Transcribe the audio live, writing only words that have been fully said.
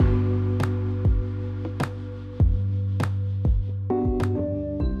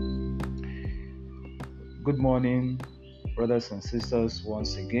morning, brothers and sisters,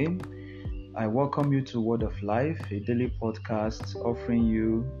 once again. I welcome you to Word of Life, a daily podcast offering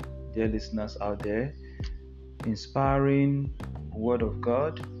you, dear listeners out there, inspiring Word of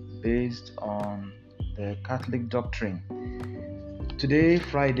God based on the Catholic doctrine. Today,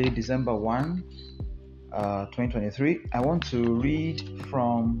 Friday, December 1, 2023, I want to read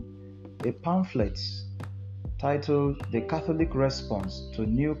from a pamphlet titled The Catholic Response to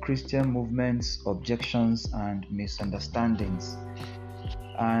New Christian Movements, Objections and Misunderstandings.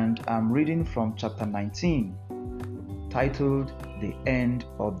 And I'm reading from chapter 19, titled The End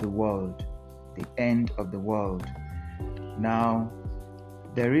of the World. The End of the World. Now,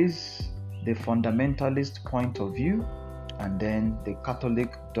 there is the fundamentalist point of view and then the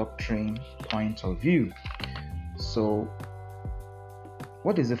Catholic doctrine point of view. So,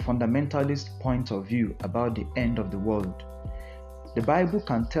 what is the fundamentalist point of view about the end of the world? The Bible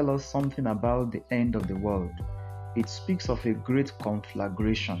can tell us something about the end of the world. It speaks of a great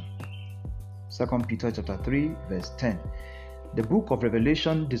conflagration. 2 Peter chapter 3, verse 10. The book of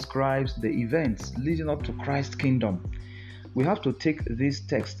Revelation describes the events leading up to Christ's kingdom. We have to take this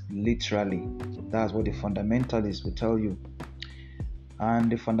text literally. That's what the fundamentalists will tell you.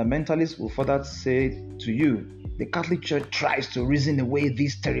 And the fundamentalists will further say to you, the Catholic Church tries to reason away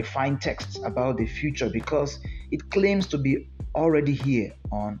these terrifying texts about the future because it claims to be already here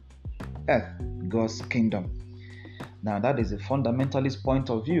on earth, God's kingdom. Now, that is a fundamentalist point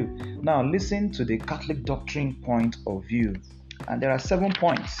of view. Now, listen to the Catholic doctrine point of view. And there are 7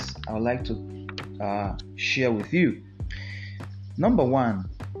 points I would like to share with you. Number 1,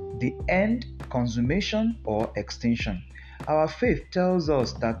 the end, consummation, or extinction. Our faith tells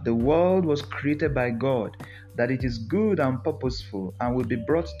us that the world was created by God, that it is good and purposeful and will be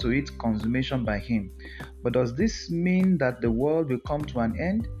brought to its consummation by Him. But does this mean that the world will come to an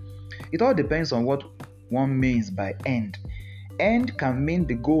end? It all depends on what one means by end. End can mean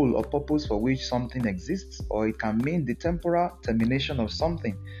the goal or purpose for which something exists, or it can mean the temporal termination of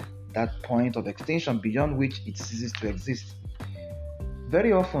something, that point of extinction beyond which it ceases to exist.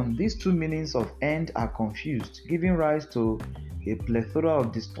 Very often, these two meanings of end are confused, giving rise to a plethora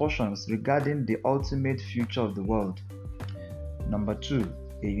of distortions regarding the ultimate future of the world. Number 2,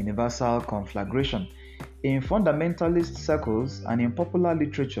 a universal conflagration. In fundamentalist circles and in popular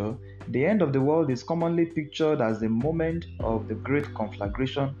literature, the end of the world is commonly pictured as the moment of the great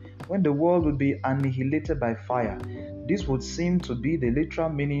conflagration when the world will be annihilated by fire. This would seem to be the literal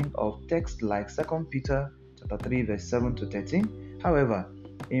meaning of texts like 2 Peter chapter 3, verse 7 to 13. However,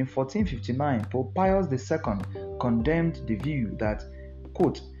 in 1459, Pope Pius II condemned the view that,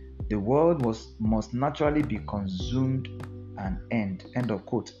 quote, the world must naturally be consumed and end of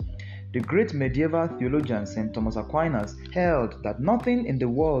quote. The great medieval theologian St. Thomas Aquinas held that nothing in the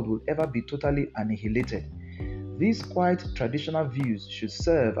world will ever be totally annihilated. These quite traditional views should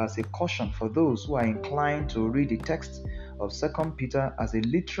serve as a caution for those who are inclined to read the text of 2 Peter as a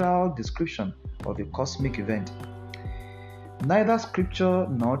literal description of a cosmic event. Neither scripture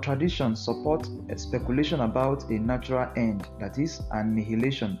nor tradition support a speculation about a natural end, that is,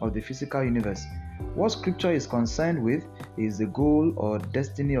 annihilation of the physical universe. What scripture is concerned with is the goal or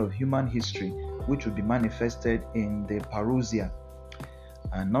destiny of human history, which will be manifested in the parousia.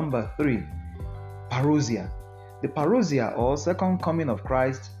 And number 3, parousia. The parousia, or second coming of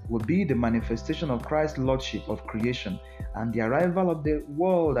Christ, will be the manifestation of Christ's lordship of creation and the arrival of the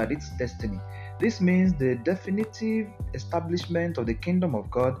world at its destiny. This means the definitive establishment of the kingdom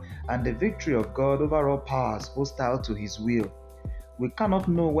of God and the victory of God over all powers hostile to His will. We cannot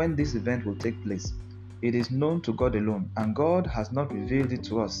know when this event will take place. It is known to God alone, and God has not revealed it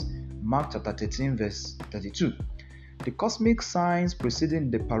to us. Mark chapter 13, verse 32. The cosmic signs preceding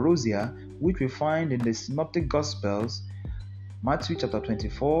the parousia, which we find in the Synoptic Gospels, Matthew chapter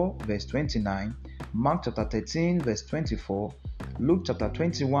 24, verse 29, Mark chapter 13, verse 24, Luke chapter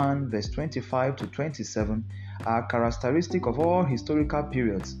 21, verse 25 to 27, are characteristic of all historical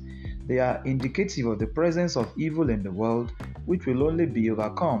periods. They are indicative of the presence of evil in the world, which will only be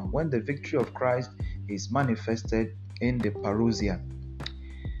overcome when the victory of Christ is manifested in the parousia.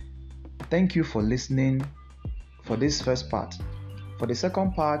 Thank you for listening for this first part. For the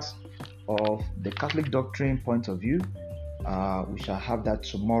second part of the Catholic doctrine point of view, we shall have that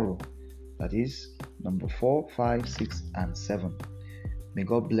tomorrow. That is number 4, 5, 6, and 7. May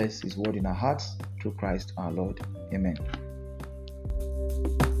God bless His word in our hearts through Christ our Lord. Amen.